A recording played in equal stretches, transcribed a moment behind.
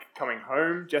coming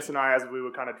home. Jess and I, as we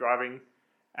were kind of driving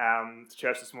to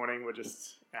church this morning, were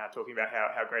just talking about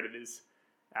how great it is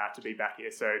to be back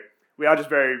here. So we are just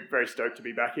very, very stoked to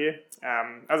be back here.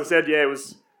 As I said, it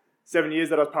was 7 years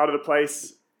that I was part of the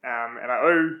place, and I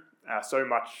owe so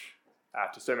much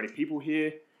to so many people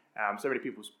here, so many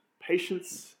people's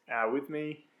patience with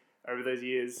me over those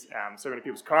years, so many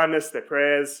people's kindness, their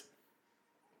prayers,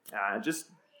 and just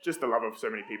the love of so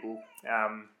many people.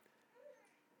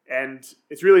 And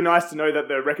it's really nice to know that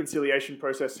the reconciliation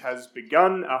process has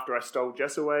begun after I stole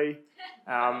Jess away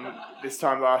this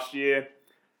time last year.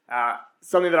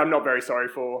 Something that I'm not very sorry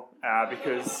for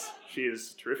because she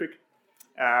is terrific.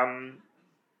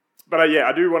 But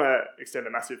I do want to extend a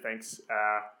massive thanks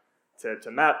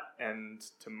to Matt and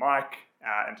to Mike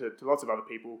and to lots of other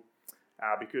people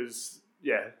because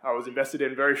I was invested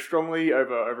in very strongly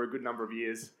over a good number of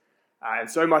years. And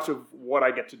so much of what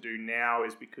I get to do now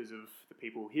is because of the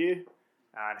people here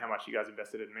and how much you guys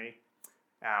invested in me.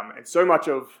 And so much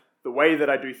of the way that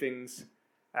I do things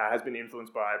has been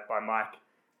influenced by Mike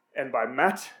and by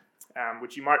Matt,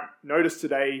 which you might notice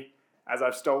today as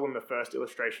I've stolen the first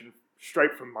illustration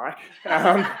straight from Mike.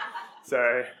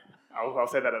 So I'll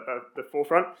say that at the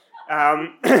forefront.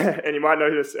 And you might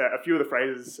notice a few of the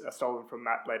phrases are stolen from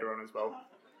Matt later on as well.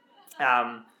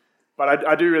 But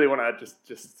I do really want to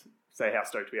just say how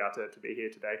stoked we are to be here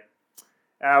today.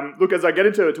 Look, as I get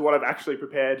into what I've actually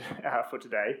prepared for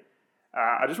today,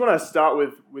 I just want to start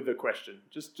with a question,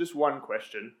 just one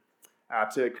question,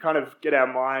 to kind of get our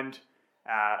mind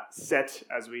set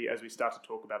as we start to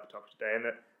talk about the topic today. And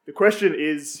the question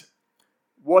is,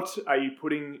 what are you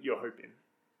putting your hope in?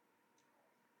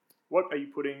 What are you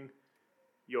putting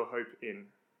your hope in?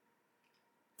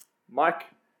 Mike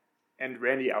and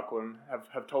Randy Alcorn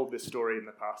have told this story in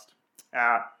the past.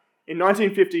 In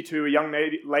 1952, a young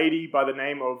lady by the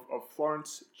name of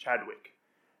Florence Chadwick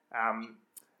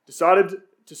decided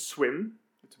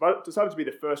to be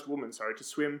the first woman, to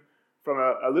swim from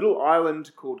a little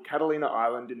island called Catalina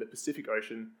Island in the Pacific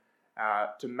Ocean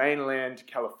to mainland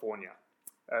California.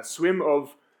 A swim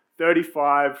of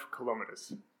 35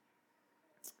 kilometers.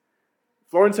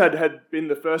 Florence had been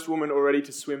the first woman already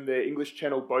to swim the English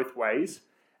Channel both ways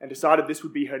and decided this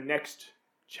would be her next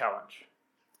challenge.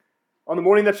 On the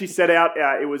morning that she set out,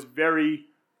 it was very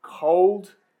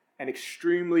cold and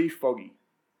extremely foggy.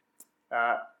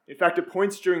 In fact, at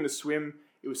points during the swim,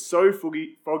 it was so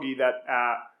foggy that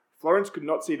Florence could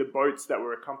not see the boats that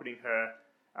were accompanying her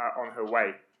on her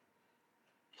way.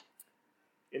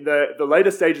 In the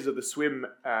later stages of the swim,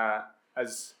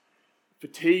 as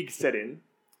fatigue set in,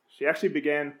 she actually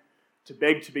began to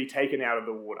beg to be taken out of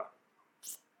the water.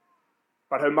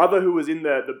 But her mother, who was in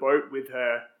the boat with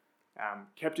her,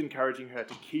 kept encouraging her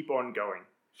to keep on going.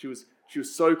 She was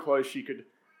so close she could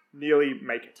nearly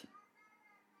make it.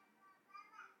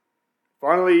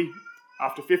 Finally,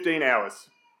 after 15 hours,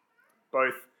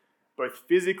 both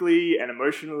physically and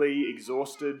emotionally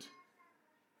exhausted,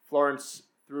 Florence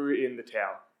threw in the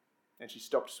towel and she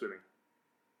stopped swimming.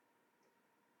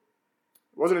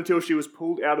 It wasn't until she was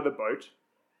pulled out of the boat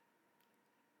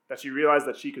that she realized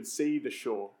that she could see the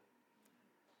shore,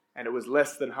 and it was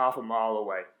less than half a mile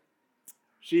away.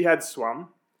 She had swum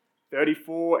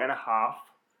 34 and a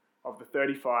half of the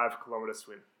 35-kilometer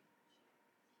swim.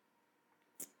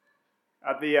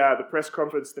 At the press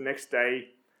conference the next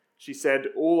day, she said,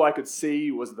 "All I could see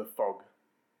was the fog.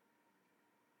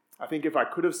 I think if I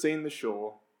could have seen the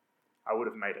shore, I would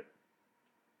have made it."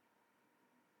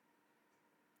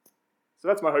 So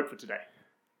that's my hope for today.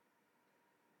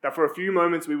 That for a few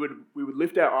moments we would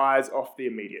lift our eyes off the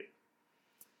immediate,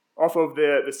 off of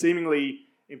the seemingly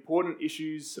important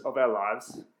issues of our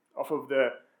lives, off of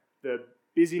the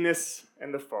busyness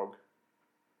and the fog,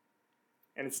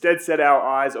 and instead set our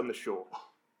eyes on the shore,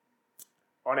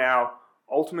 on our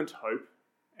ultimate hope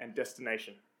and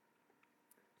destination,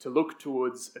 to look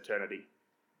towards eternity.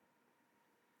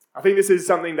 I think this is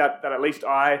something that at least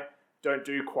I don't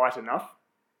do quite enough.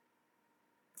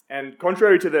 And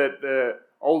contrary to the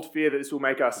old fear that this will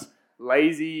make us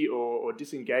lazy or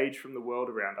disengaged from the world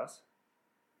around us,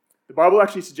 the Bible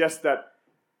actually suggests that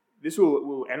this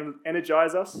will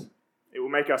energize us. It will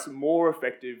make us more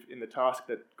effective in the task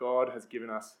that God has given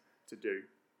us to do.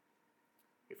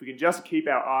 If we can just keep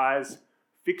our eyes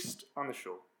fixed on the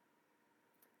shore,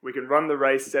 we can run the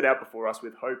race set out before us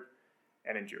with hope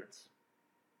and endurance.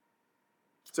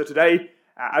 So today,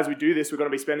 as we do this, we're going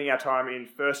to be spending our time in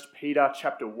 1 Peter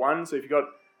chapter 1. So if you've got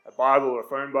a Bible or a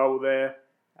phone Bible there,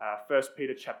 1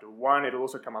 Peter chapter 1, it'll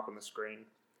also come up on the screen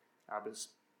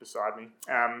beside me.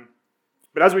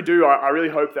 But as we do, I really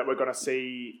hope that we're going to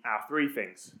see three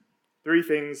things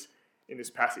in this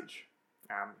passage.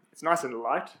 It's nice and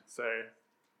light, so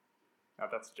no,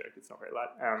 that's a joke, it's not very light.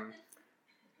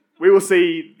 We will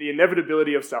see the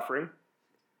inevitability of suffering,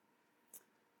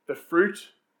 the fruit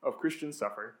of Christian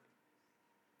suffering,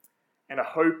 and a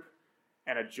hope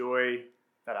and a joy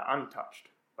that are untouched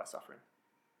by suffering.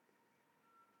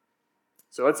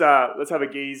 So let's have a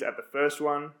gaze at the first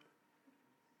one,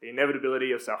 the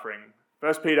inevitability of suffering.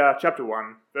 1 Peter chapter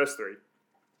 1, verse 3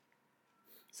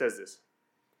 says this: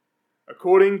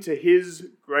 "According to his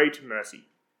great mercy,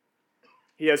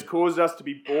 he has caused us to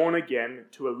be born again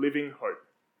to a living hope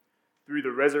through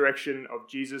the resurrection of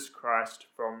Jesus Christ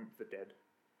from the dead,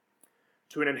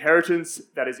 to an inheritance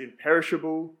that is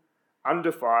imperishable,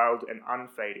 undefiled, and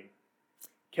unfading,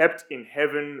 kept in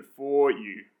heaven for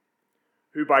you,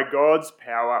 who by God's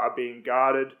power are being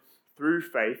guarded through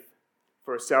faith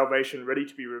for a salvation ready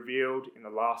to be revealed in the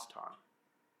last time.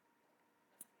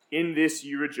 In this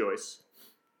you rejoice,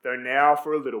 though now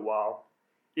for a little while,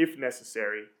 if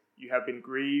necessary, you have been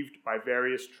grieved by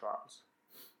various trials,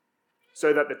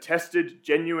 so that the tested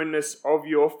genuineness of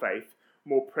your faith,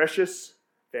 more precious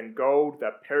than gold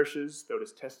that perishes though it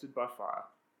is tested by fire,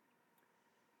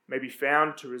 may be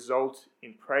found to result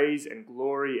in praise and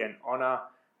glory and honor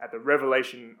at the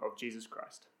revelation of Jesus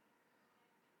Christ.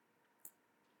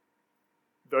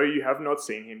 Though you have not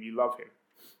seen him, you love him.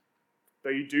 Though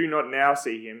you do not now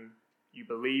see him, you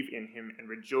believe in him and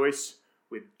rejoice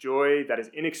with joy that is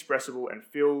inexpressible and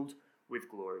filled with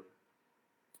glory,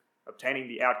 obtaining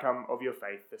the outcome of your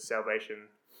faith, the salvation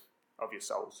of your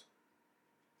souls."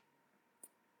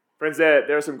 Friends,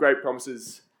 there are some great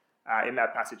promises in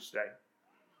that passage today.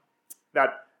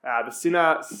 That the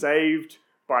sinner saved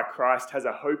by Christ has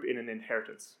a hope in an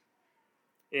inheritance,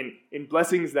 in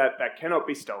blessings that cannot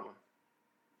be stolen,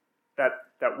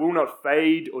 that will not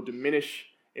fade or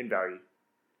diminish in value.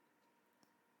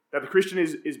 That the Christian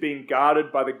is being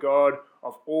guarded by the God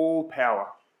of all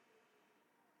power,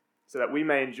 so that we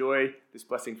may enjoy this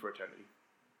blessing for eternity.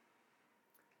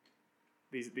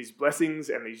 These blessings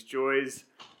and these joys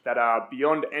that are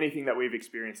beyond anything that we've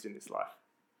experienced in this life.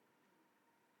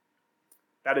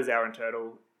 That is our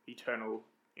eternal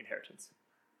inheritance.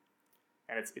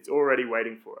 And it's already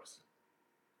waiting for us.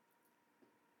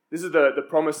 This is the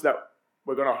promise that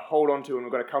we're going to hold on to and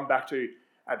we're going to come back to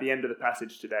at the end of the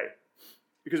passage today.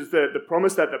 Because it's the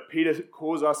promise that Peter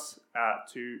calls us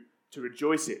to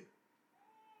rejoice in.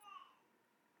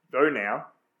 Though now,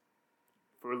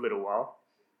 for a little while,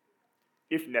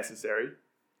 if necessary,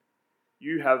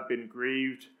 you have been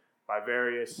grieved by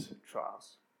various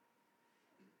trials.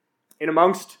 In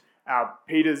amongst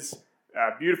Peter's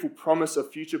beautiful promise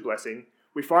of future blessing,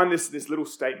 we find this little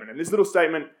statement. And this little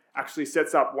statement actually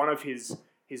sets up one of his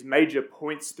major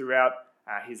points throughout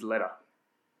his letter.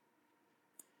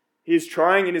 He is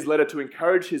trying in his letter to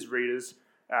encourage his readers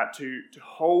to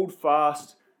hold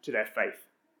fast to their faith.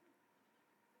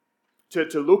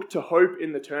 To look to hope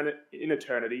in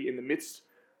eternity in the midst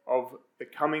of the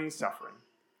coming suffering.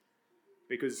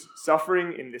 Because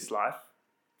suffering in this life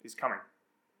is coming.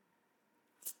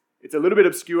 It's a little bit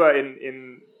obscure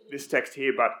in this text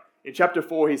here, but in chapter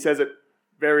 4 he says it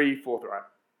very forthright.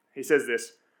 He says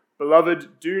this: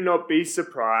 "Beloved, do not be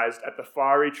surprised at the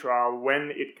fiery trial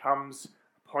when it comes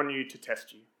upon you to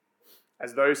test you,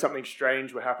 as though something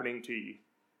strange were happening to you."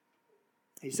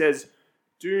 He says,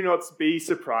 do not be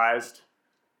surprised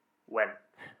when.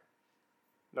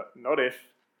 Not if,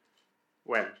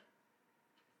 when.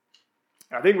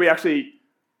 I think we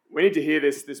need to hear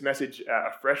this message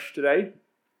afresh today.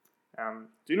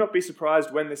 Do not be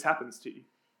surprised when this happens to you.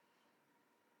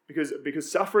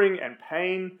 Because suffering and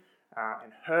pain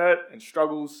and hurt and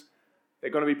struggles, they're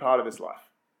going to be part of this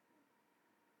life.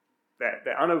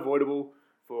 They're unavoidable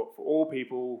for all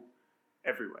people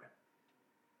everywhere.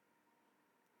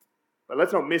 But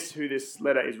let's not miss who this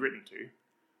letter is written to.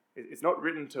 It's not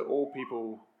written to all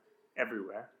people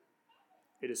everywhere.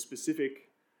 It is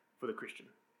specific for the Christian.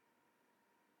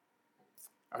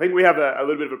 I think we have a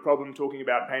little bit of a problem talking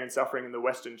about pain and suffering in the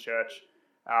Western church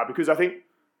because I think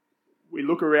we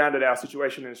look around at our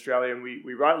situation in Australia and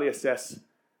we rightly assess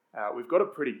we've got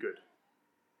it pretty good.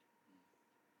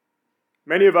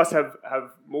 Many of us have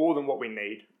more than what we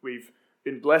need. We've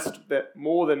been blessed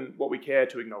more than what we care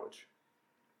to acknowledge.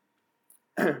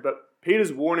 But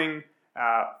Peter's warning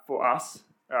for us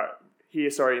here,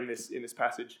 in this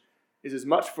passage, is as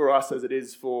much for us as it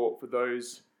is for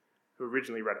those who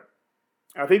originally read it.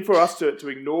 And I think for us to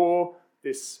ignore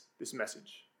this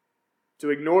message,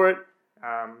 to ignore it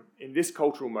in this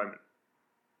cultural moment,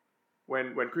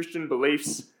 when Christian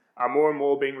beliefs are more and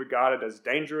more being regarded as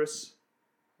dangerous,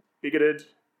 bigoted,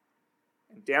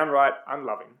 and downright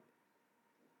unloving.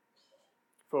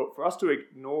 for us to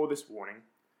ignore this warning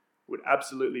would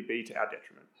absolutely be to our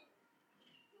detriment.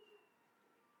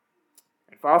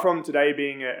 And far from today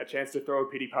being a chance to throw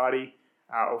a pity party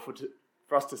or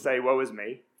for us to say, woe is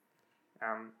me,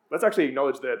 let's actually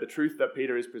acknowledge the truth that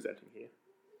Peter is presenting here.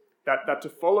 That to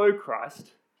follow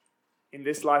Christ in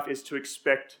this life is to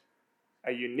expect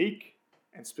a unique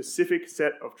and specific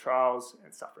set of trials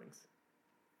and sufferings.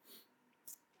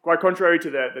 Quite contrary to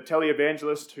the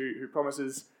televangelist who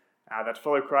promises that to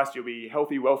follow Christ you'll be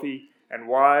healthy, wealthy, and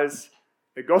wise,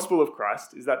 the gospel of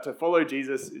Christ is that to follow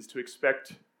Jesus is to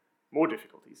expect more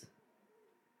difficulties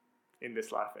in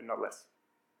this life and not less.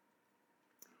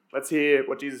 Let's hear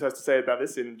what Jesus has to say about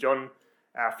this in John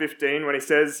 15 when he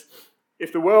says,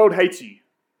 "If the world hates you,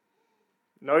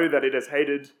 know that it has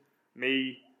hated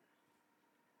me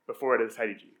before it has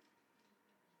hated you."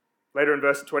 Later in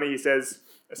verse 20 he says,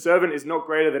 "A servant is not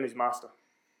greater than his master.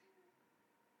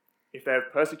 If they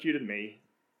have persecuted me,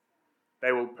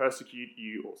 they will persecute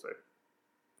you also."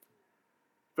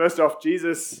 First off,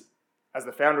 Jesus, as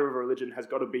the founder of a religion, has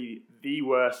got to be the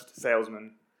worst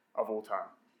salesman of all time.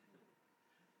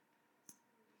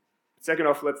 Second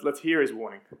off, let's hear his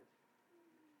warning.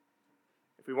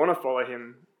 If we want to follow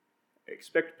him,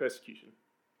 expect persecution.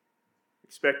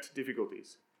 Expect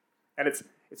difficulties. And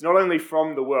it's not only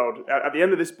from the world. At the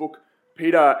end of this book,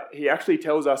 Peter, he actually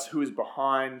tells us who is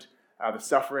behind the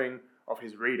suffering of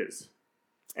his readers.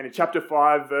 And in chapter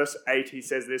 5, verse 8, he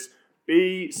says this,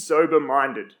 "Be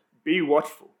sober-minded, be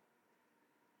watchful.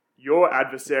 Your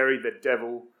adversary, the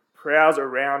devil, prowls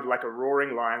around like a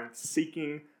roaring lion,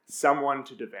 seeking someone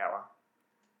to devour.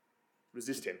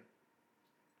 Resist him.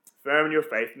 Firm in your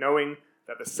faith, knowing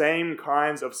that the same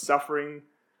kinds of suffering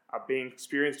are being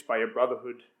experienced by your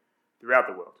brotherhood throughout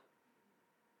the world."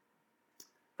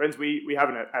 Friends, we have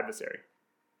an adversary.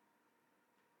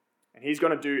 And he's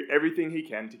going to do everything he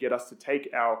can to get us to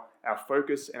take our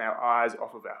focus and our eyes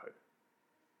off of our hope.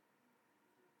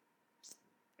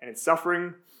 And in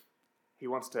suffering, he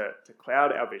wants to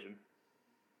cloud our vision.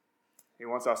 He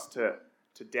wants us to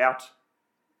doubt.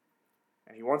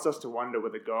 And he wants us to wonder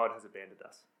whether God has abandoned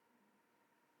us.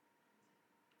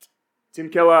 Tim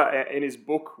Keller, in his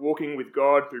book, Walking with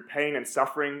God Through Pain and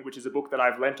Suffering, which is a book that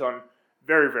I've lent on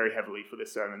very, very heavily for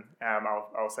this sermon,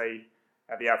 I'll say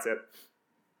at the outset.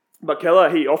 But Keller,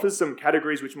 he offers some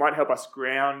categories which might help us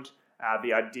ground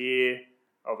the idea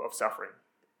of suffering.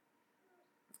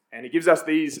 And he gives us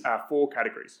these 4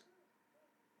 categories.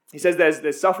 He says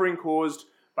there's suffering caused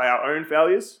by our own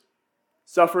failures,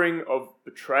 suffering of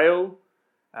betrayal,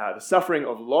 the suffering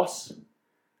of loss,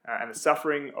 and the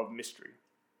suffering of mystery,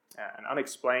 an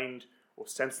unexplained or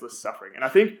senseless suffering. And I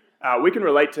think we can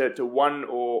relate to one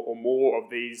or more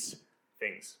of these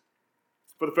things.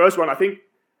 For the first one, I think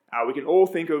we can all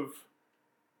think of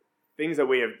things that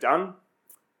we have done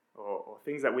or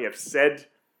things that we have said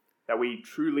that we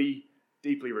truly,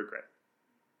 deeply regret.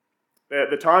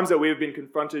 The times that we have been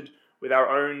confronted with our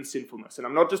own sinfulness. And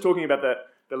I'm not just talking about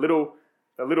the little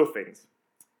things,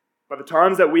 but the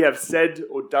times that we have said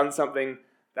or done something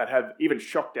that have even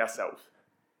shocked ourselves,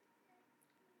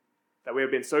 that we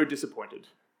have been so disappointed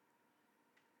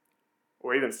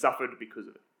or even suffered because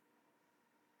of it.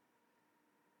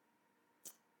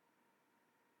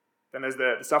 Then there's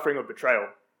the suffering of betrayal.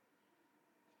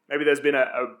 Maybe there's been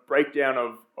a breakdown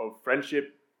of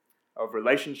friendship, of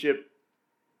relationship,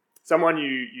 someone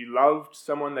you loved,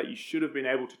 someone that you should have been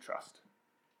able to trust,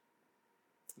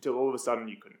 until all of a sudden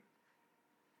you couldn't.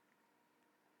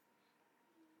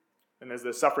 And there's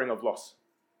the suffering of loss.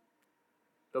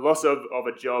 The loss of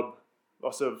a job,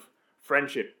 loss of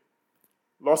friendship,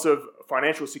 loss of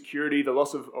financial security, the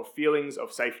loss of feelings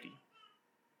of safety,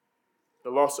 the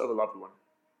loss of a loved one.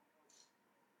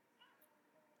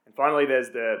 And finally, there's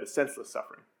the senseless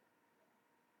suffering.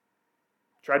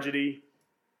 Tragedy,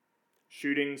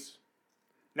 shootings,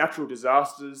 natural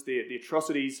disasters, the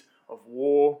atrocities of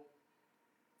war,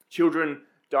 children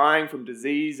dying from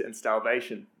disease and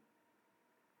starvation.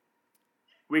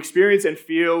 We experience and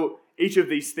feel each of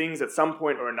these things at some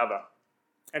point or another.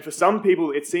 And for some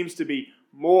people, it seems to be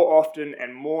more often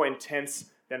and more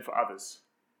intense than for others.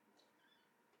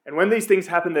 And when these things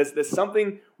happen, there's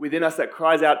something within us that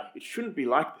cries out, it shouldn't be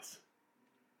like this.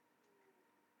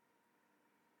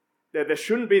 There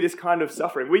shouldn't be this kind of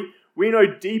suffering. We know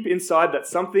deep inside that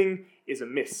something is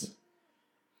amiss.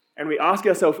 And we ask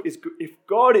ourselves, if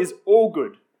God is all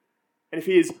good, and if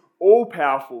he is all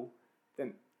powerful,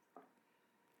 then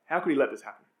how could he let this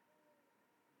happen?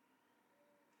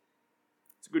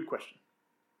 It's a good question.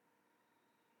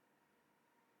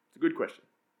 It's a good question.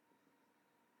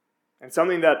 And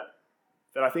something that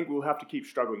I think we'll have to keep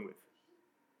struggling with.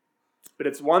 But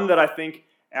it's one that I think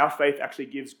our faith actually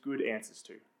gives good answers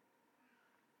to.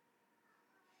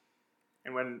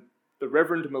 And when the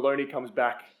Reverend Maloney comes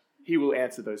back, he will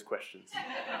answer those questions.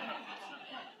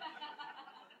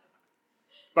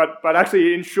 But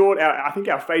actually, in short, I think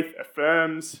our faith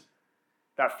affirms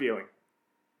that feeling.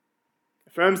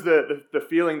 Affirms the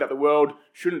feeling that the world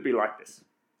shouldn't be like this.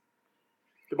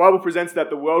 The Bible presents that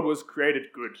the world was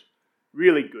created good,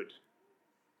 really good,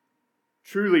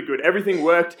 truly good. Everything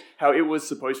worked how it was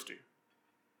supposed to.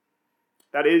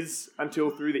 That is, until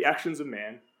through the actions of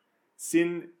man,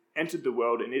 sin entered the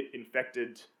world and it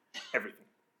infected everything.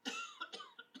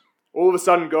 All of a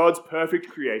sudden, God's perfect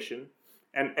creation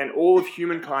and all of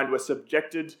humankind were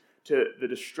subjected to the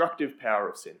destructive power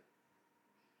of sin.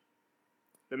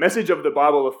 The message of the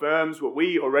Bible affirms what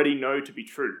we already know to be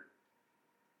true,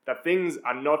 that things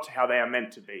are not how they are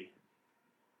meant to be.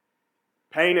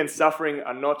 Pain and suffering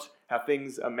are not how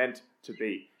things are meant to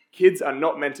be. Kids are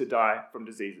not meant to die from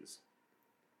diseases.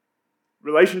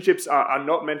 Relationships are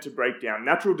not meant to break down.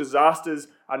 Natural disasters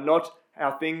are not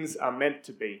how things are meant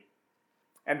to be.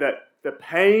 And that the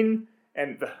pain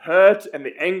and the hurt and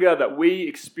the anger that we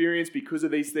experience because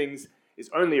of these things is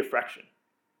only a fraction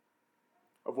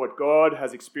of what God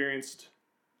has experienced.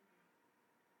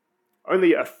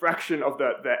 Only a fraction of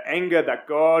the anger that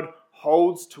God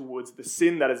holds towards the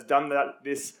sin that has done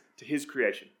this to his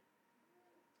creation.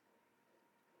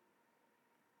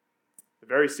 The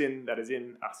very sin that is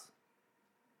in us.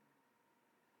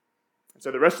 And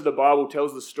so the rest of the Bible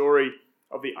tells the story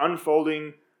of the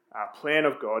unfolding plan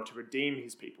of God to redeem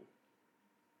his people,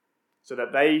 so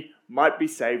that they might be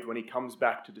saved when he comes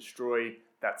back to destroy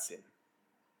that sin.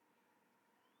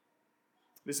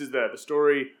 This is the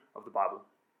story of the Bible.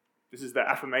 This is the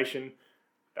affirmation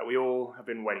that we all have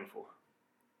been waiting for.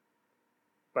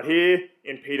 But here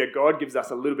in Peter, God gives us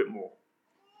a little bit more.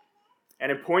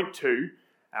 And in point 2,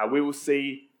 we will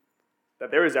see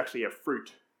that there is actually a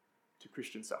fruit to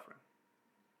Christian suffering.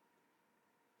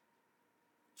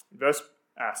 In verse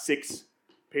 6,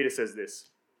 Peter says this: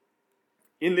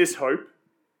 "In this hope,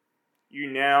 you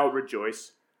now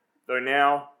rejoice, though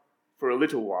now for a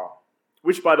little while,"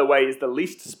 which, by the way, is the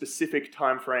least specific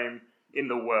time frame in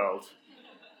the world.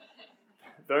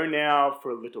 Though now for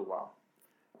a little while.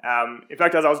 In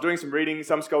fact, as I was doing some reading,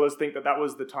 some scholars think that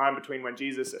was the time between when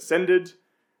Jesus ascended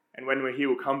and when he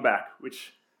will come back,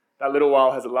 which that little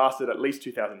while has lasted at least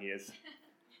 2,000 years.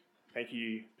 Thank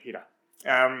you, Peter.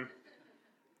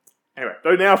 Anyway,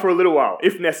 though now for a little while,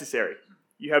 if necessary,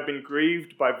 you have been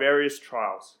grieved by various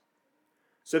trials,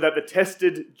 so that the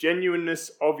tested genuineness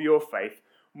of your faith,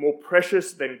 more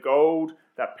precious than gold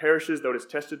that perishes though it is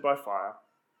tested by fire,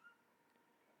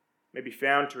 may be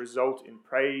found to result in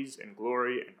praise and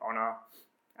glory and honor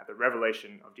at the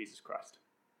revelation of Jesus Christ.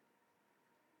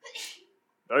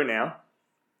 Though now,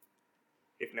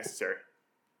 if necessary.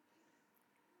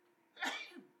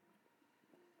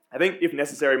 I think if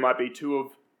necessary might be two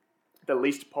of the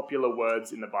least popular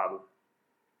words in the Bible.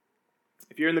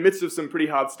 If you're in the midst of some pretty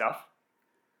hard stuff,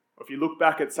 or if you look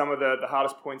back at some of the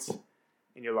hardest points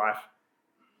in your life,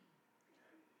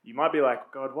 you might be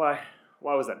like, God, why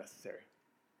was that necessary?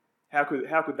 How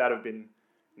could that have been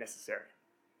necessary?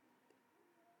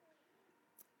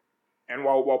 And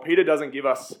while Peter doesn't give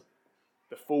us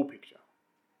the full picture,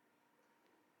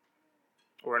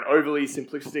 or an overly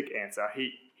simplistic answer,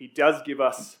 he does give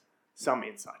us some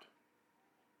insight.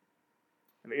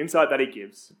 And the insight that he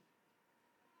gives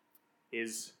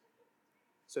is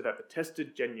so that the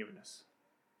tested genuineness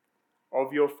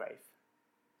of your faith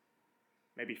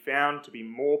may be found to be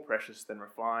more precious than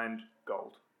refined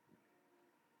gold.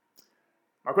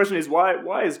 My question is,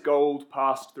 why is gold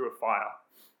passed through a fire?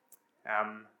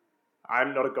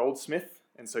 I'm not a goldsmith,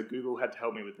 and so Google had to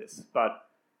help me with this. But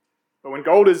when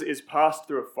gold is passed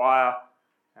through a fire,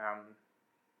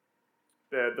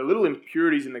 the little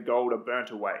impurities in the gold are burnt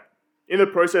away. In the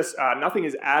process, nothing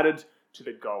is added to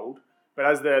the gold, but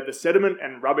as the sediment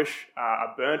and rubbish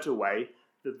are burnt away,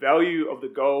 the value of the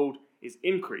gold is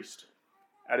increased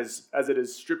as it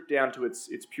is stripped down to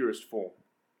its purest form.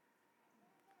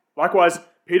 Likewise,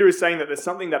 Peter is saying that there's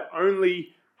something that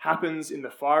only happens in the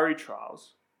fiery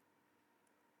trials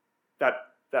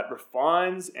that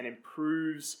refines and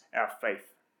improves our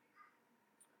faith.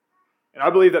 And I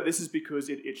believe that this is because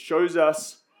it shows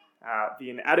us the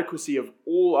inadequacy of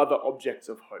all other objects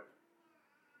of hope.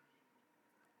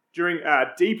 During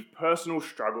deep personal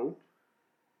struggle,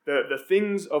 the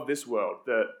things of this world,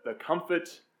 the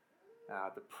comfort,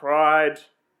 the pride,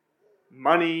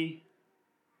 money,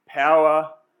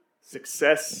 power,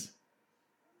 success,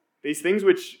 these things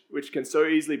which can so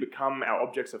easily become our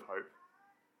objects of hope,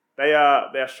 they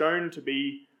are shown to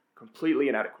be completely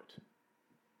inadequate.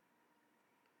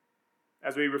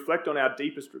 as we reflect on our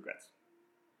deepest regrets,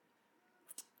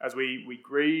 as we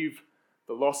grieve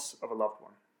the loss of a loved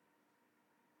one,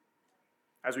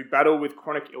 as we battle with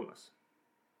chronic illness,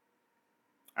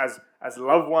 as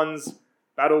loved ones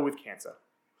battle with cancer,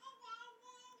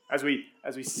 as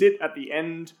we sit at the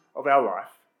end of our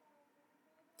life,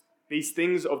 these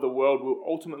things of the world will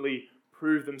ultimately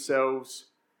prove themselves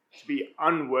to be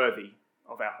unworthy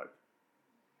of our hope.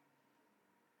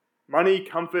 Money,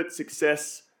 comfort,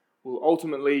 success will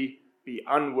ultimately be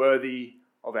unworthy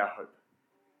of our hope.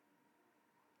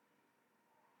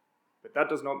 But that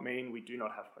does not mean we do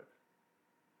not have hope.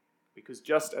 Because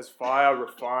just as fire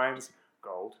refines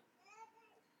gold,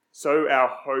 so our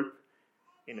hope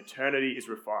in eternity is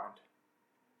refined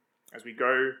as we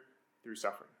go through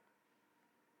suffering.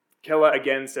 Keller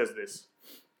again says this: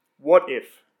 what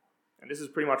if, and this is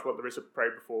pretty much what Larissa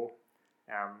prayed before,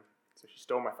 so she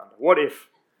stole my thunder. What if,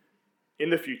 in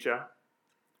the future,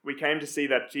 we came to see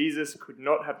that Jesus could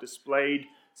not have displayed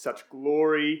such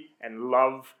glory and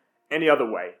love any other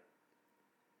way,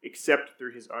 except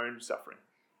through his own suffering?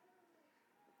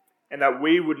 And that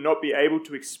we would not be able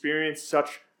to experience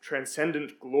such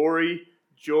transcendent glory,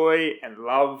 joy, and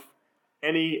love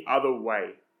any other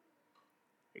way,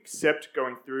 except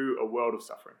going through a world of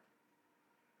suffering.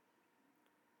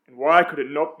 And why could it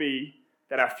not be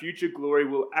that our future glory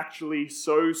will actually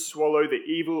so swallow the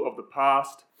evil of the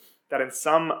past that in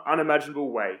some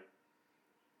unimaginable way,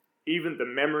 even the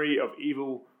memory of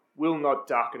evil will not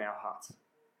darken our hearts,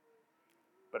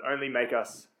 but only make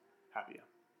us happier?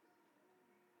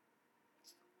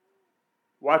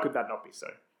 Why could that not be so?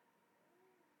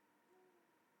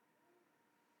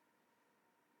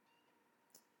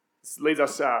 This leads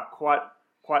us quite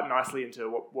nicely into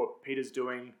what Peter's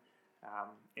doing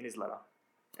in his letter.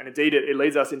 And indeed, it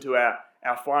leads us into our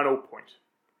final point,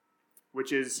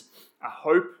 which is a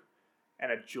hope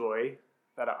and a joy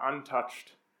that are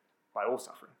untouched by all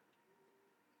suffering.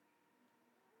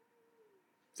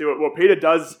 See, what Peter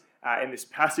does in this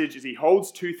passage is he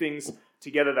holds two things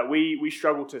together that we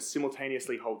struggle to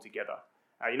simultaneously hold together.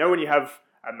 You know when you have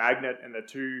a magnet and the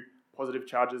two positive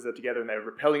charges are together and they're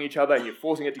repelling each other and you're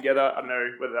forcing it together? I don't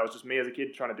know whether that was just me as a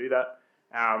kid trying to do that.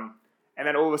 And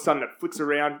then all of a sudden it flicks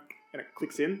around and it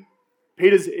clicks in.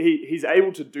 He's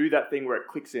able to do that thing where it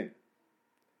clicks in.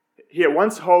 He at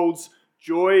once holds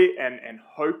joy and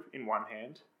hope in one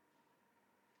hand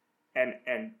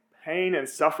and pain and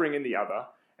suffering in the other,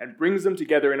 and brings them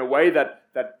together in a way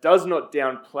that does not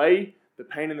downplay the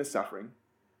pain and the suffering,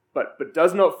 but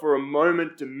does not for a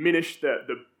moment diminish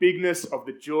the bigness of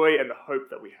the joy and the hope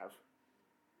that we have.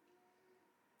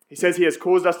 He says he has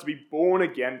caused us to be born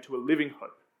again to a living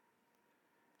hope.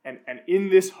 And in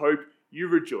this hope you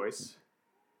rejoice,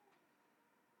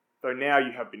 though now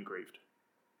you have been grieved.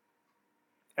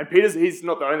 And he's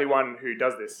not the only one who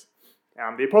does this.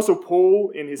 The Apostle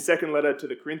Paul, in his second letter to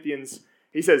the Corinthians,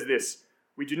 he says this: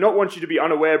 "We do not want you to be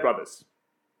unaware, brothers,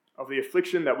 of the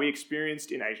affliction that we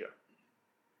experienced in Asia.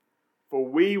 For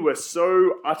we were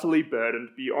so utterly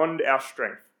burdened beyond our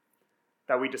strength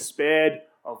that we despaired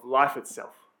of life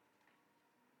itself."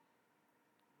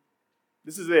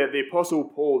 This is the Apostle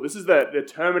Paul. This is the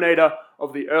Terminator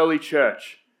of the early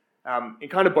church. In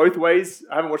kind of both ways.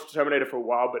 I haven't watched Terminator for a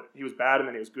while, but he was bad and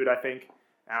then he was good, I think.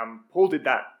 Paul did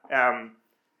that.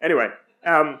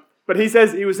 But he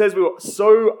says we were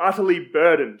so utterly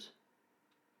burdened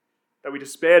that we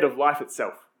despaired of life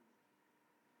itself.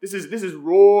 This is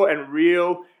raw and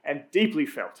real and deeply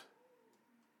felt.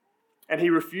 And he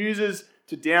refuses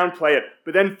to downplay it.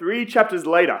 But then 3 chapters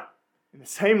later, in the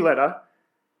same letter,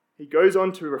 he goes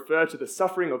on to refer to the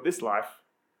suffering of this life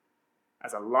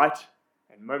as a light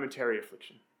and momentary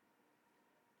affliction.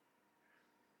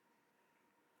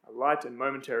 A light and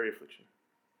momentary affliction.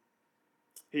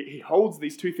 He holds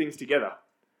these two things together,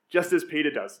 just as Peter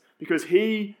does, because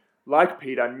he, like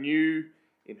Peter, knew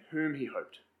in whom he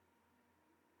hoped.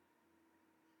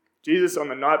 Jesus, on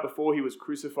the night before he was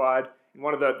crucified, in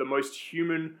one of the most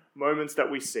human moments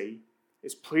that we see,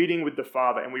 is pleading with the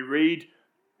Father, and we read,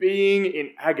 being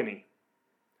in agony,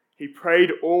 he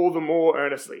prayed all the more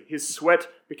earnestly. His sweat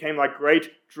became like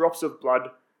great drops of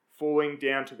blood falling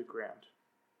down to the ground.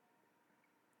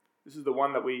 This is the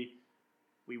one that we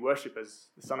worship as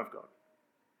the Son of God,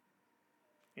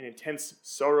 in intense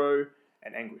sorrow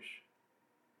and anguish.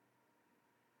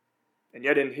 And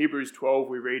yet in Hebrews 12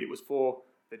 we read it was for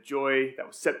the joy that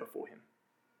was set before him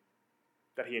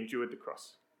that he endured the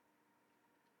cross.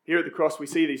 Here at the cross we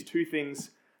see these two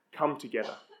things come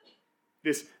together.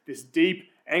 This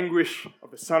deep anguish of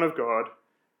the Son of God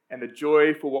and the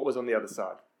joy for what was on the other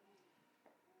side.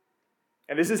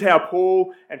 And this is how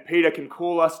Paul and Peter can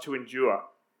call us to endure.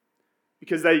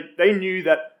 because they knew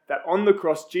that on the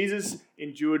cross, Jesus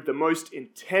endured the most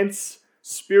intense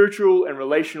spiritual and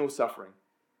relational suffering.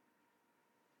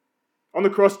 On the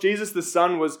cross, Jesus the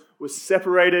Son was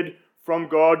separated from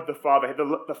God the Father.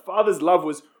 The Father's love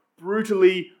was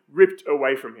brutally ripped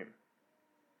away from him.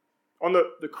 On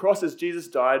the cross, as Jesus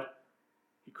died,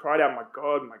 he cried out, my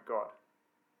God,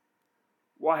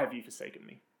 why have you forsaken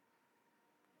me?"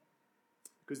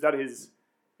 Because that is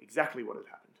exactly what had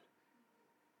happened.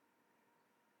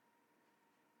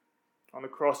 On the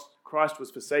cross, Christ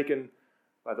was forsaken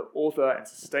by the author and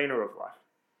sustainer of life,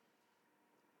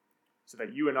 so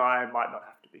that you and I might not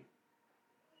have to be.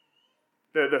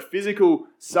 The physical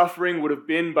suffering would have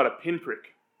been but a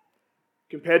pinprick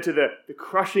compared to the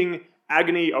crushing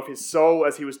agony of his soul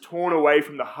as he was torn away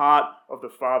from the heart of the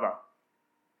Father,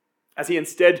 as he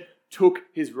instead took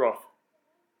his wrath.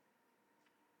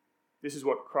 This is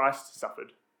what Christ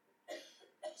suffered,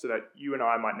 so that you and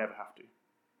I might never have to.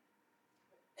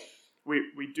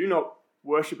 We do not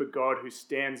worship a God who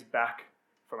stands back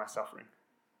from our suffering.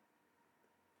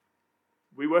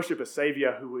 We worship a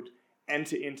Savior who would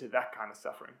enter into that kind of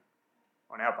suffering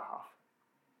on our behalf.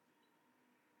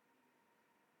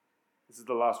 This is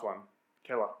the last one.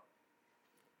 Keller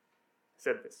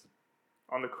said this.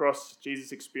 On the cross,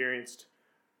 Jesus experienced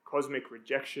cosmic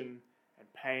rejection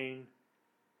and pain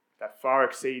that far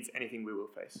exceeds anything we will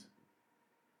face.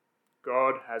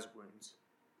 God has wounds.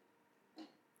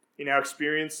 In our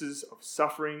experiences of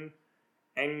suffering,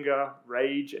 anger,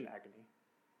 rage, and agony,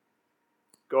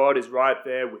 God is right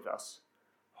there with us,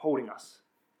 holding us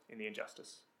in the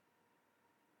injustice,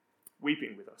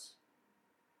 weeping with us.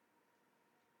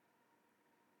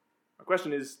 My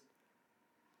question is,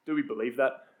 do we believe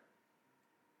that?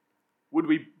 Would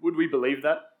we believe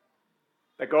that?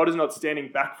 That God is not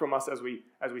standing back from us as we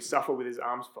suffer with his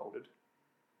arms folded,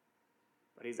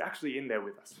 but he's actually in there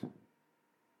with us,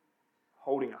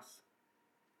 holding us,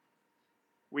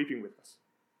 weeping with us.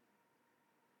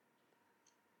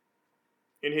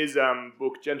 In his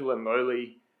book, Gentle and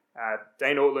Lowly,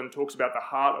 Dane Ortlund talks about the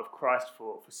heart of Christ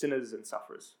for sinners and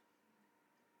sufferers.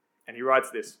 And he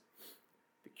writes this: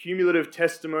 "The cumulative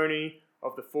testimony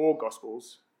of the four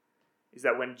Gospels is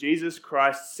that when Jesus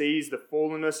Christ sees the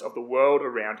fallenness of the world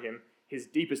around him, his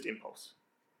deepest impulse,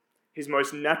 his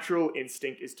most natural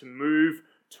instinct is to move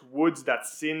towards that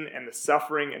sin and the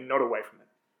suffering and not away from it.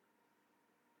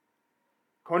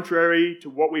 Contrary to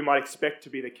what we might expect to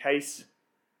be the case,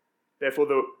 therefore,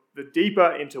 the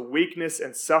deeper into weakness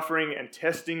and suffering and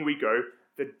testing we go,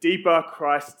 the deeper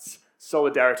Christ's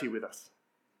solidarity with us.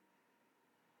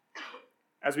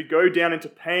 As we go down into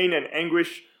pain and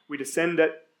anguish, we descend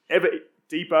ever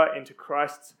deeper into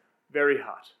Christ's very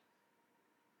heart,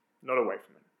 not away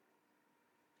from it.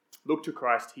 Look to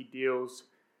Christ, he deals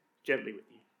gently with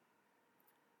you.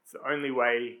 It's the only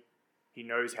way he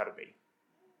knows how to be."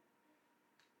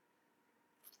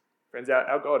 Friends,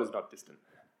 our God is not distant.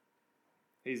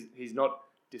 He's not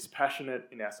dispassionate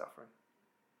in our suffering.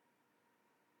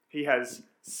 He has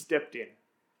stepped in,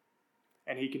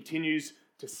 and he continues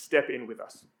to step in with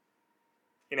us.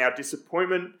 In our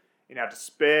disappointment, in our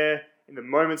despair, in the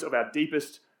moments of our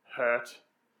deepest hurt,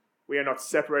 we are not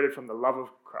separated from the love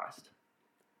of Christ,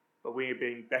 but we are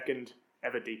being beckoned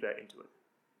ever deeper into it.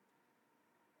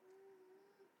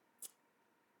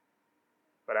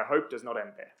 But our hope does not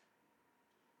end there,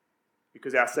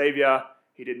 because our Saviour,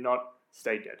 he did not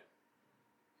stay dead.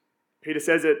 Peter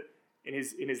says it in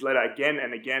his letter again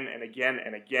and again and again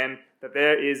and again, that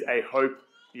there is a hope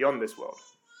beyond this world.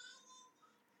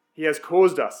 He has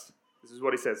caused us, this is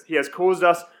what he says, he has caused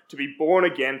us to be born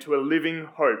again to a living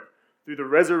hope through the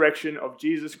resurrection of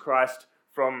Jesus Christ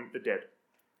from the dead,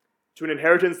 to an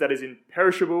inheritance that is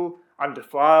imperishable,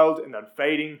 undefiled, and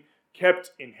unfading,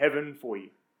 kept in heaven for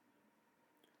you,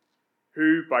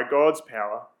 who, by God's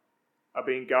power, are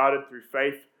being guarded through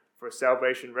faith for a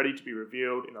salvation ready to be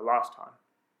revealed in the last time.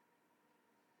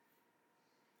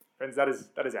 Friends, that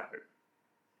is our hope.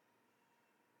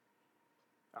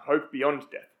 A hope beyond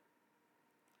death.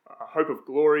 A hope of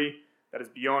glory that is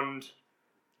beyond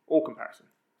all comparison.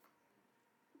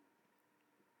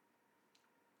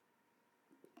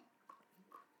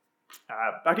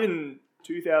 Back in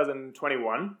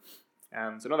 2021,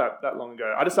 so not that long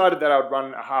ago, I decided that I would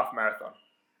run a half marathon.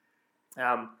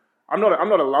 I'm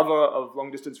not a lover of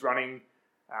long distance running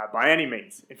by any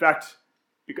means. In fact,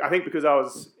 I think because I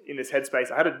was in this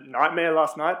headspace, I had a nightmare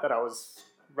last night that I was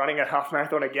running a half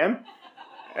marathon again,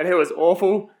 and it was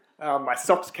awful. My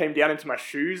socks came down into my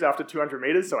shoes after 200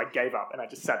 meters, so I gave up and I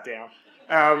just sat down.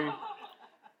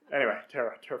 Anyway,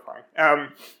 terrifying.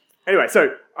 Anyway,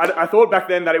 so I thought back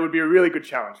then that it would be a really good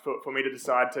challenge for me to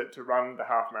decide to run the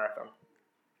half marathon.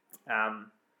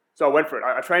 So I went for it.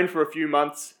 I trained for a few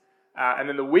months, and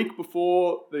then the week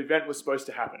before the event was supposed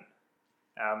to happen,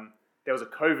 there was a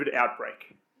COVID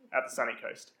outbreak at the Sunny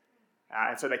Coast,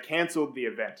 and so they cancelled the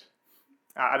event.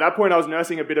 At that point, I was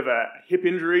nursing a bit of a hip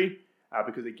injury,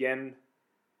 because again,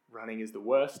 running is the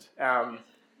worst.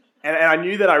 And I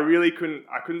knew that I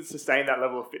couldn't sustain that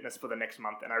level of fitness for the next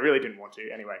month, and I really didn't want to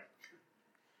anyway.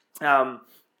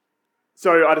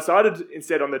 So I decided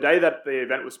instead, on the day that the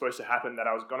event was supposed to happen, that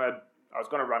I was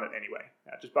gonna run it anyway,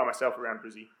 just by myself around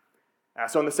Brizzy.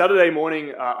 So on the Saturday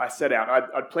morning, I set out.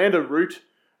 I'd planned a route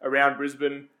around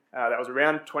Brisbane that was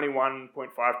around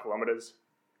 21.5 kilometres,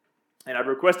 and I'd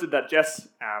requested that Jess,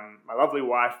 my lovely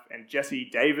wife, and Jesse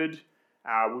David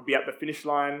would be at the finish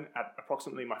line at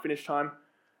approximately my finish time,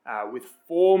 with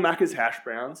 4 Macca's hash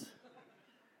browns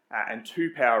and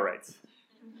 2 Powerades.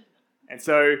 And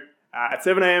so at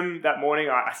 7 a.m. that morning,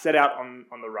 I set out on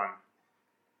the run.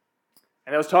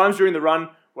 And there was times during the run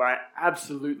where I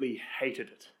absolutely hated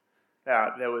it.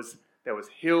 There was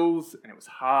hills, and it was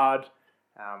hard,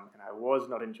 and I was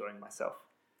not enjoying myself.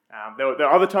 There were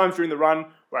other times during the run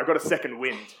where I got a second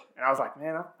wind, and I was like,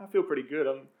 man, I feel pretty good.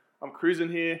 I'm cruising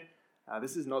here.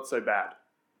 This is not so bad.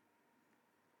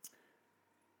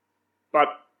 But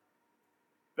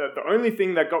the only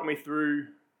thing that got me through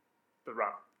the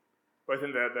run, both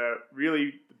in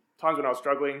the times when I was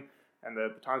struggling and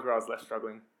the times where I was less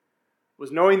struggling,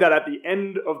 was knowing that at the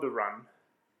end of the run,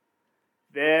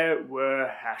 there were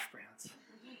hash browns.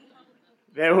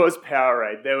 There was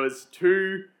Powerade. There was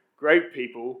 2 great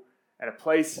people and a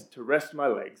place to rest my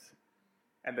legs,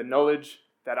 and the knowledge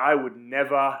that I would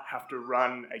never have to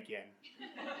run again.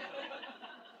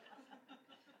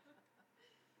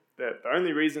 The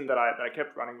only reason that I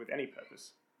kept running with any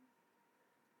purpose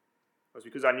was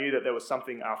because I knew that there was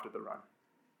something after the run.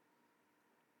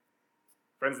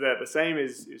 Friends, the same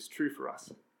is true for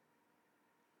us.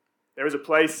 There is a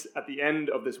place at the end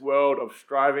of this world of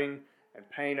striving and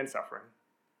pain and suffering,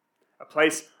 a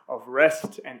place of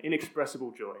rest and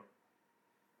inexpressible joy.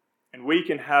 And we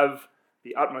can have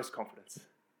the utmost confidence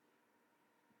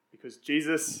because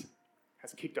Jesus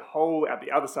has kicked a hole at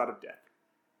the other side of death,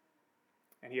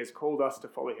 and he has called us to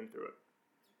follow him through it.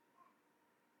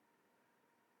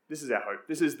 This is our hope.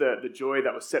 This is the joy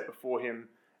that was set before him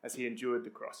as he endured the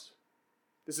cross.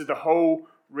 This is the whole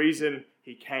reason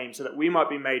he came, so that we might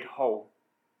be made whole,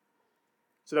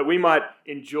 so that we might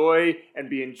enjoy and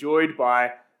be enjoyed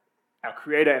by our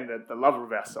Creator and the lover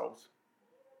of our souls,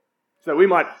 so that we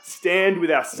might stand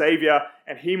with our Saviour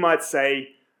and he might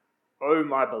say, "Oh,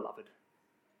 my beloved,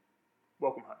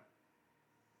 welcome home."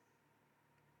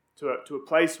 To a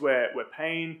place where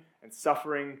pain and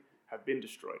suffering have been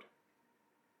destroyed.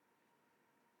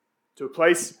 To a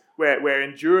place where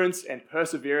endurance and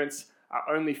perseverance are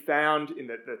only found in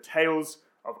the tales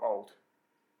of old.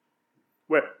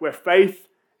 Where faith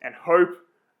and hope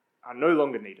are no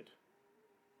longer needed.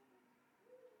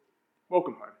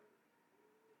 Welcome home.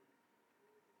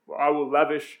 Where I will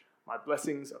lavish my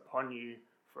blessings upon you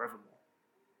forevermore.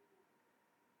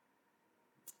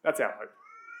 That's our hope.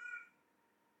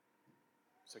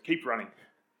 So keep running.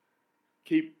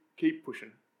 Keep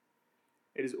pushing.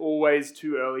 It is always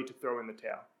too early to throw in the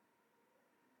towel.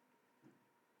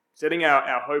 Setting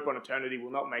our hope on eternity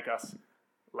will not make us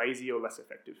lazy or less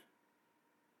effective.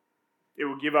 It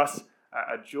will give us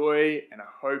a joy and a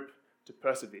hope to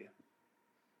persevere,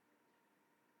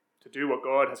 to do what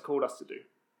God has called us to do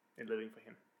in living for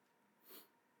him.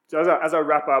 So as I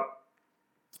wrap up,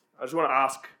 I just want to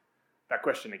ask that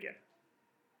question again.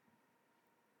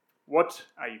 What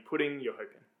are you putting your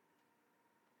hope in?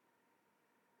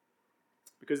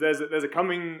 Because there's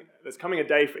coming a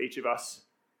day for each of us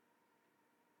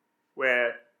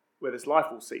where this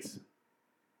life will cease.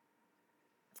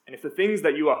 And if the things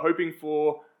that you are hoping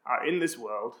for are in this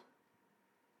world,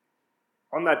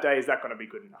 on that day, is that going to be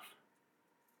good enough?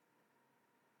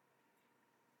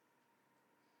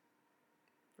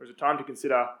 Or is it time to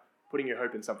consider putting your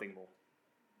hope in something more?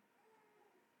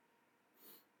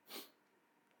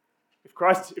 If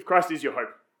Christ is your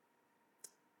hope,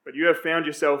 but you have found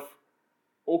yourself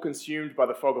all consumed by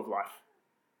the fog of life,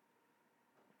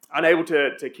 unable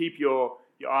to keep your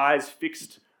eyes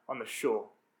fixed on the shore,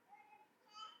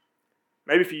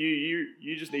 maybe for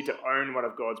you just need to own one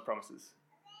of God's promises.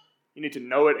 You need to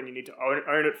know it, and you need to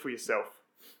own it for yourself.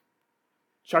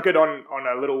 Chuck it on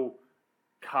a little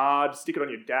card, stick it on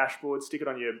your dashboard, stick it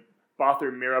on your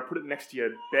bathroom mirror, put it next to your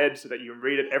bed so that you can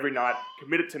read it every night.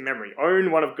 Commit it to memory.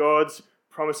 Own one of God's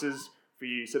promises for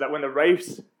you so that when the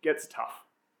race gets tough,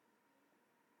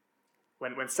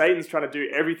 when Satan's trying to do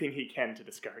everything he can to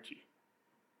discourage you,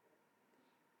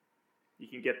 you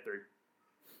can get through.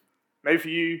 Maybe for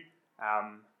you,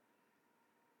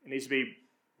 it needs to be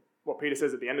what Peter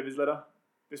says at the end of his letter.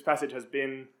 This passage has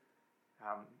been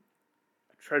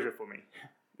a treasure for me.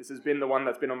 This has been the one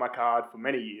that's been on my card for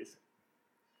many years.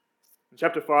 In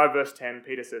chapter 5, verse 10,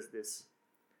 Peter says this: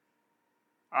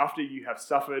 "After you have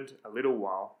suffered a little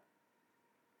while,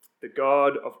 the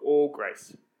God of all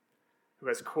grace, who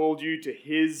has called you to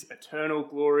his eternal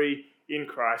glory in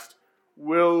Christ,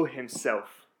 will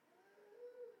himself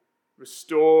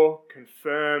restore,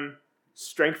 confirm,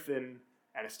 strengthen,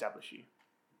 and establish you.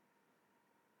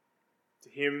 To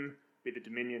him be the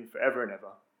dominion forever and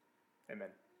ever. Amen."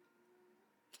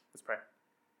 Let's pray.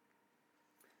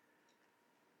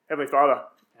 Heavenly Father,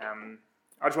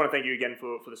 I just want to thank you again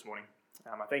for this morning.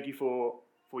 I thank you for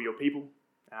your people,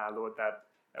 Lord, that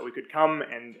we could come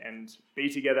and be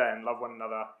together and love one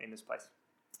another in this place.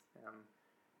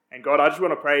 And God, I just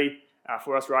want to pray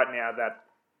for us right now that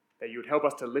you would help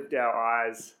us to lift our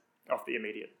eyes off the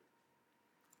immediate.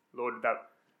 Lord,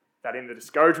 that in the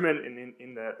discouragement,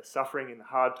 in the suffering, in the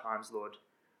hard times, Lord,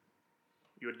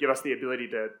 you would give us the ability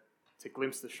to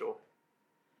glimpse the shore.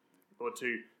 Lord,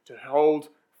 to hold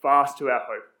fast to our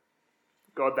hope.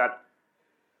 God, that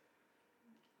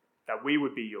we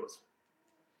would be yours.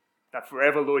 That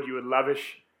forever, Lord, you would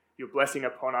lavish your blessing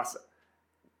upon us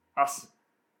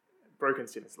broken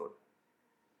sinners, Lord.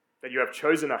 That you have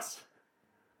chosen us,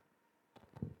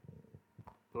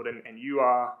 Lord, and you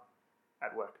are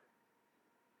at work.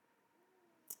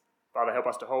 Father, help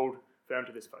us to hold firm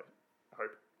to this hope.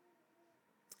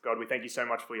 God, we thank you so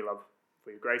much for your love,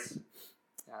 for your grace.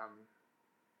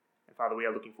 And Father, we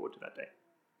are looking forward to that day.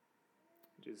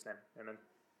 In Jesus' name, amen.